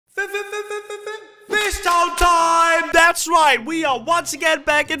Town time! That's right, we are once again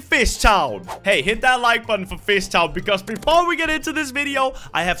back in Fish Town. Hey, hit that like button for Fish Town, because before we get into this video,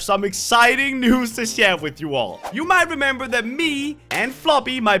 I have some exciting news to share with you all. You might remember that me and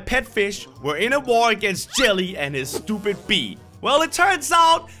Floppy, my pet fish, were in a war against Jelly and his stupid bee. Well, it turns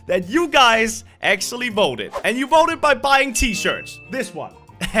out that you guys actually voted. And you voted by buying t-shirts. This one.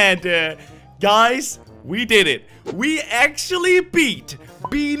 And, guys, we did it. We actually beat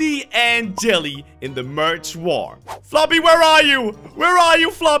Beanie and Jelly in the merch war. Floppy, where are you? Where are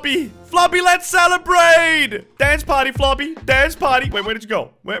you, Floppy? Floppy, let's celebrate! Dance party, Floppy. Dance party. Wait, where did you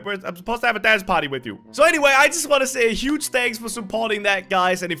go? I'm supposed to have a dance party with you. So anyway, I just want to say a huge thanks for supporting that,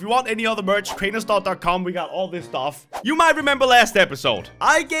 guys. And if you want any other merch, crainerstore.com, we got all this stuff. You might remember last episode.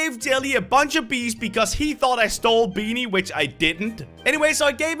 I gave Jelly a bunch of bees because he thought I stole Beanie, which I didn't. Anyway, so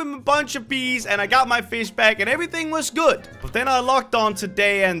I gave him a bunch of bees and I got my fish back and everything was good. But then I logged on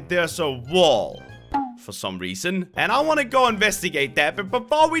today and there's a wall. For some reason, and I want to go investigate that. But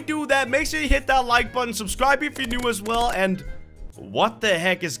before we do that, make sure you hit that like button, subscribe if you're new as well. And what the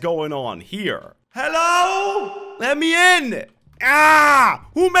heck is going on here? Hello? Let me in. Ah!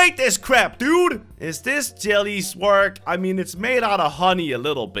 Who made this crap, dude? Is this Jelly's work? I mean, it's made out of honey a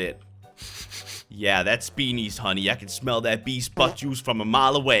little bit. Yeah, that's Beanie's honey. I can smell that bee's butt juice from a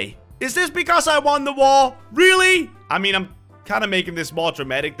mile away. Is this because I won the war? Really? I mean, I'm kind of making this more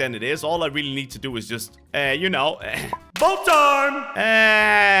dramatic than it is. All I really need to do is just, you know, vote time!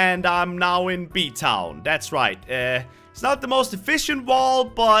 And I'm now in B-Town. That's right. It's not the most efficient wall,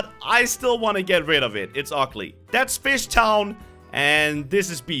 but I still want to get rid of it. It's ugly. That's Fish Town, and this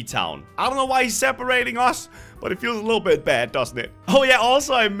is B-Town. I don't know why he's separating us, but it feels a little bit bad, doesn't it? Oh yeah,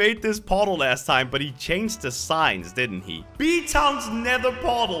 also I made this portal last time, but he changed the signs, didn't he? B-Town's nether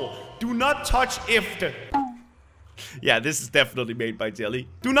portal. Do not touch if the... Yeah, this is definitely made by Jelly.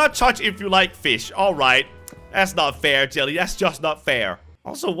 Do not touch if you like fish. Alright. That's not fair, Jelly. That's just not fair.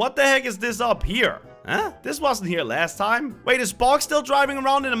 Also, what the heck is this up here? Huh? This wasn't here last time. Wait, is Bog still driving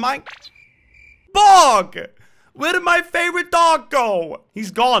around in a mine? Bog! Where did my favorite dog go? He's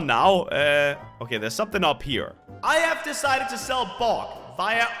gone now. Okay, there's something up here. I have decided to sell Bog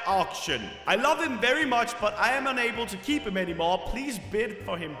via auction. I love him very much, but I am unable to keep him anymore. Please bid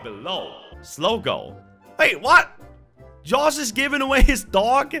for him below. Slow go. Wait, what? Josh is giving away his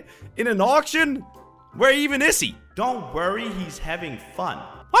dog in an auction? Where even is he? Don't worry, he's having fun.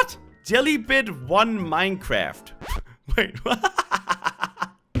 What? Jelly bid 1 Minecraft. Wait,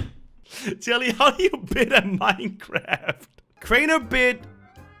 what? Jelly, how do you bid a Minecraft? Crainer bid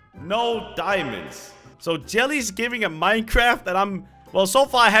no diamonds. So Jelly's giving a Minecraft and I'm... Well, so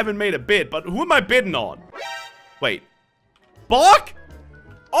far I haven't made a bid, but who am I bidding on? Wait. Bog?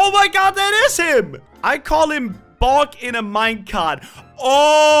 Oh my god, that is him! I call him Bog in a minecart.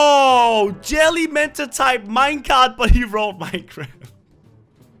 Oh, Jelly meant to type minecart, but he wrote Minecraft.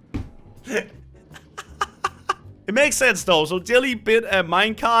 It makes sense though. So Jelly bid a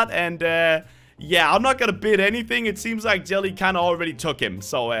minecart, and yeah, I'm not gonna bid anything. It seems like Jelly kind of already took him.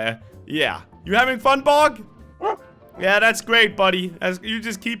 So yeah, you having fun, Bog? Yeah, that's great, buddy. You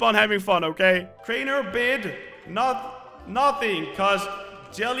just keep on having fun, okay? Crainer bid nothing, cause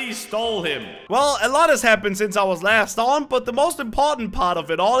Jelly stole him. Well, a lot has happened since I was last on, but the most important part of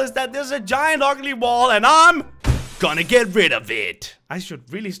it all is that there's a giant ugly wall and I'm gonna get rid of it. I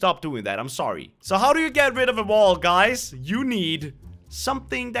should really stop doing that. I'm sorry. So how do you get rid of a wall, guys? You need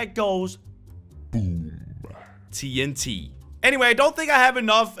something that goes boom. TNT. Anyway, I don't think I have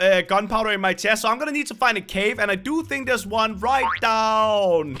enough gunpowder in my chest, so I'm gonna need to find a cave, and I do think there's one right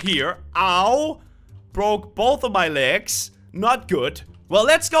down here. Ow. Broke both of my legs. Not good. Well,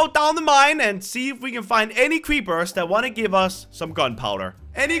 let's go down the mine and see if we can find any creepers that want to give us some gunpowder.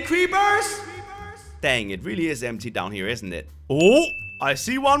 Any creepers? Dang, it really is empty down here, isn't it? Oh, I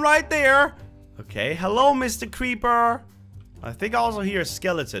see one right there. Okay, hello, Mr. Creeper. I think I also hear a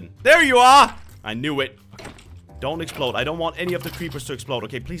skeleton. There you are. I knew it. Okay. Don't explode. I don't want any of the creepers to explode.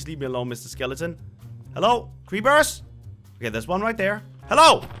 Okay, please leave me alone, Mr. Skeleton. Hello, creepers? Okay, there's one right there.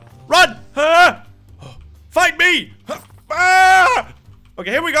 Hello. Run. Fight me. Ah!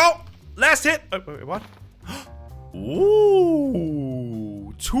 Okay, here we go. Last hit. Wait, what?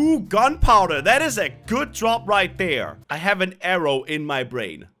 Ooh, 2 gunpowder. That is a good drop right there. I have an arrow in my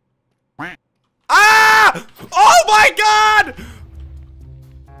brain. Ah! Oh my god!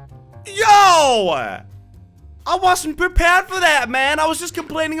 Yo! I wasn't prepared for that, man. I was just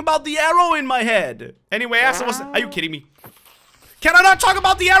complaining about the arrow in my head. Anyway, are you kidding me? Can I not talk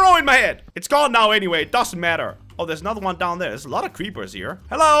about the arrow in my head? It's gone now anyway. It doesn't matter. Oh, there's another one down there. There's a lot of creepers here.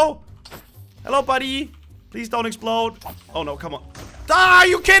 Hello. Hello, buddy. Please don't explode. Oh, no, come on. Ah, are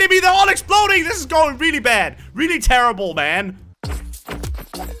you kidding me? They're all exploding. This is going really bad. Really terrible, man.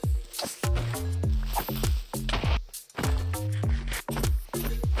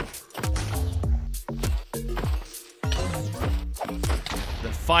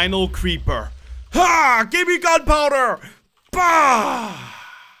 The final creeper. Ha! Give me gunpowder! Bah!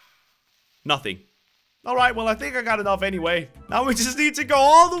 Nothing. Alright, well, I think I got enough anyway. Now we just need to go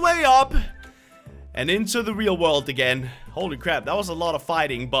all the way up and into the real world again. Holy crap, that was a lot of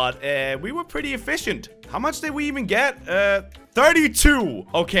fighting, but we were pretty efficient. How much did we even get? 32.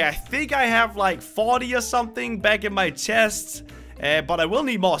 Okay, I think I have like 40 or something back in my chest. But I will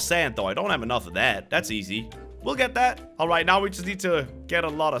need more sand, though. I don't have enough of that. That's easy. We'll get that. Alright, now we just need to get a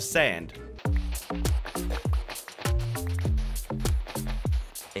lot of sand.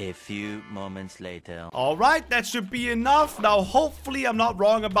 A few moments later. Alright, that should be enough. Now, hopefully, I'm not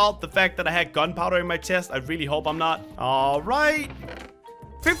wrong about the fact that I had gunpowder in my chest. I really hope I'm not. Alright.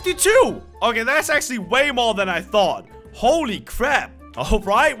 52! Okay, that's actually way more than I thought. Holy crap.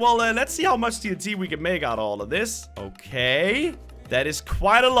 Alright, well, let's see how much TNT we can make out of all of this. Okay. That is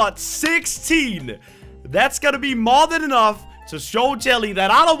quite a lot. 16! That's gonna be more than enough to show Jelly that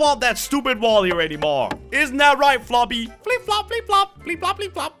I don't want that stupid wall here anymore. Isn't that right, Floppy? Flip flop, flip flop, flip flop,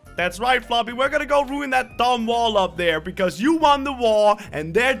 flip flop. That's right, Floppy. We're gonna go ruin that dumb wall up there because you won the war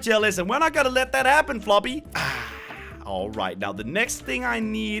and they're jealous and we're not gonna let that happen, Floppy. Alright, now the next thing I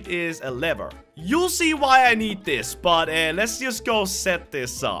need is a lever. You'll see why I need this, but let's just go set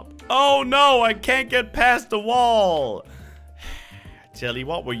this up. Oh no, I can't get past the wall. Jelly,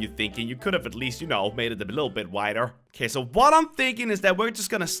 what were you thinking? You could have at least, you know, made it a little bit wider. Okay, so what I'm thinking is that we're just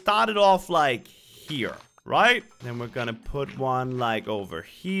gonna start it off like here, right? Then we're gonna put one like over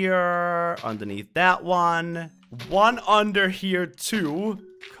here, underneath that one. One under here too.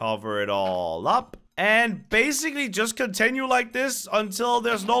 Cover it all up. And basically just continue like this until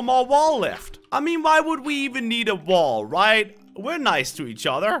there's no more wall left. I mean, why would we even need a wall, right? We're nice to each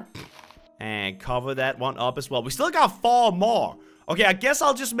other. And cover that one up as well. We still got 4 more. Okay, I guess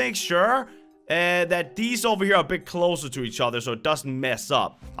I'll just make sure that these over here are a bit closer to each other so it doesn't mess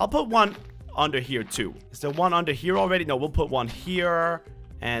up. I'll put one under here too. Is there one under here already? No, we'll put one here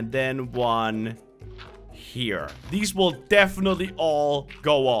and then one here. These will definitely all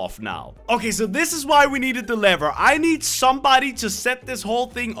go off now. Okay, so this is why we needed the lever. I need somebody to set this whole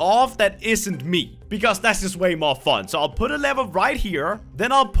thing off that isn't me, because that's just way more fun. So I'll put a lever right here.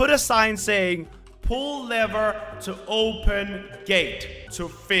 Then I'll put a sign saying, pull lever to open gate to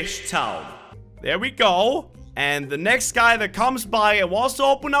Fish Town. There we go. And the next guy that comes by and wants to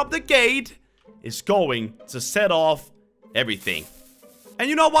open up the gate is going to set off everything. And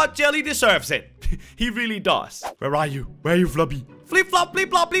you know what? Jelly deserves it. He really does. Where are you? Where are you, Floppy? Flip flop, flip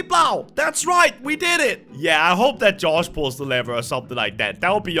flop, flip flop. That's right, we did it. Yeah, I hope that Josh pulls the lever or something like that.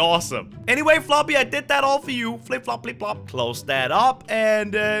 That would be awesome. Anyway, Floppy, I did that all for you. Flip flop, flip flop. Close that up,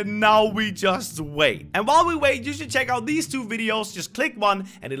 and now we just wait. And while we wait, you should check out these 2 videos. Just click one,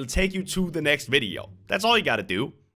 and it'll take you to the next video. That's all you gotta do.